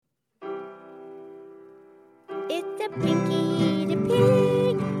It's the Pinky the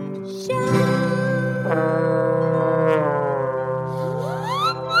Pig Show.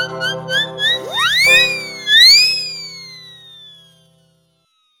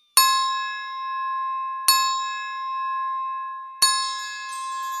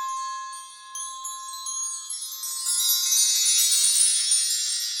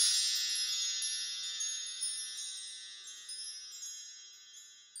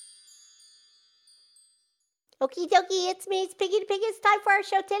 Okie dokie, it's me, it's Piggy the Pig. It's time for our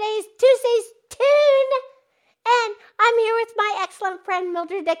show. Today is Tuesday's Tune. And I'm here with my excellent friend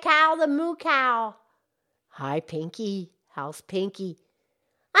Mildred the Cow, the Moo Cow. Hi, Pinky. How's Pinky?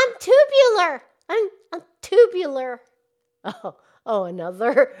 I'm tubular. I'm tubular. Oh,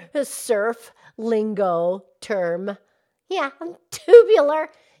 another surf lingo term. Yeah, I'm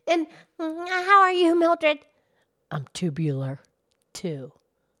tubular. And how are you, Mildred? I'm tubular, too.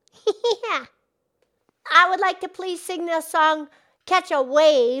 Yeah. I would like to please sing the song Catch a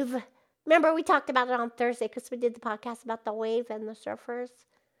Wave. Remember, we talked about it on Thursday because we did the podcast about the wave and the surfers.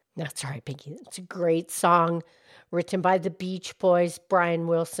 That's right, Pinky. It's a great song written by the Beach Boys, Brian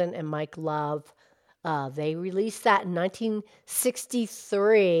Wilson and Mike Love. They released that in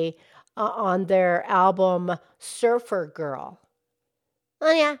 1963 on their album Surfer Girl.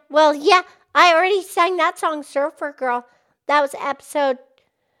 Oh, yeah. Well, yeah, I already sang that song, Surfer Girl. That was episode,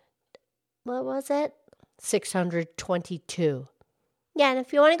 what was it? 622. Yeah, and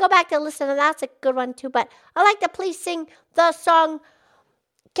if you want to go back to listen to that, it's a good one too. But I'd like to please sing the song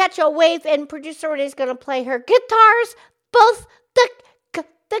Catch a Wave, and producer Renee's going to play her guitars, both the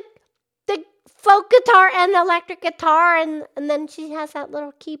folk guitar and the electric guitar, and then she has that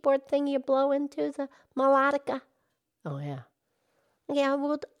little keyboard thing you blow into, the melodica. Oh, yeah. Yeah,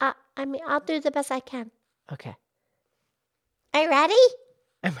 I'll do the best I can. Okay. Are you ready?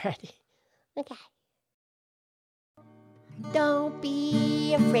 I'm ready. Okay. Don't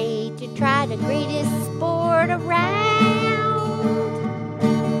be afraid to try the greatest sport around.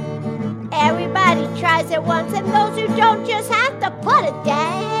 Everybody tries it once, and those who don't just have to put it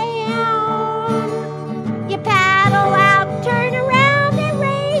down. You paddle out, turn around, and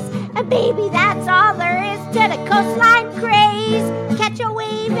race, and baby, that's all there is to the coastline craze. Catch a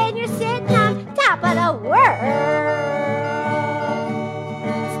wave and you're sitting on top of the world.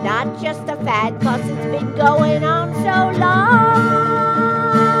 It's not just a fad, 'cause it's been going on so long.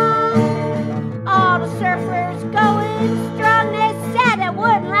 All the surfers going strong, they said it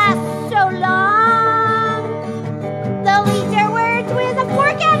wouldn't last so long. They'll eat their words with a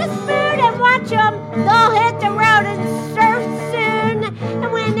fork and a spoon, and watch them, they'll hit the road and surf soon.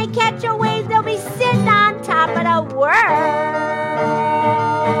 And when they catch a wave, they'll be sitting on top of the world.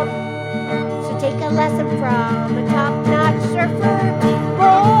 So take a lesson from a top-notch surfer boy,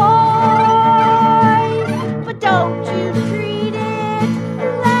 but don't you treat it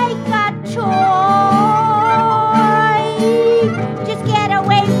like a toy. Just get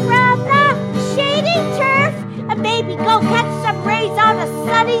away from the shady turf, and baby, go catch some rays on a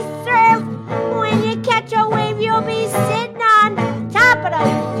sunny surf. When you catch a wave, you'll be sitting on top of the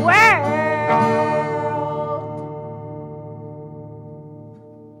world.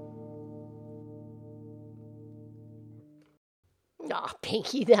 Oh,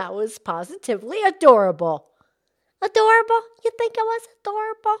 Pinky, that was positively adorable. Adorable? You think it was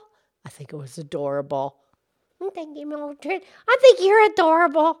adorable? I think it was adorable. Thank you, Mildred. I think you're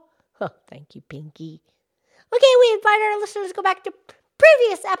adorable. Oh, thank you, Pinky. Okay, we invite our listeners to go back to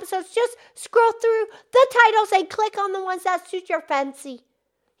previous episodes. Just scroll through the titles and click on the ones that suit your fancy.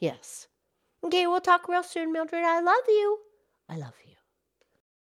 Yes. Okay, we'll talk real soon, Mildred. I love you. I love you.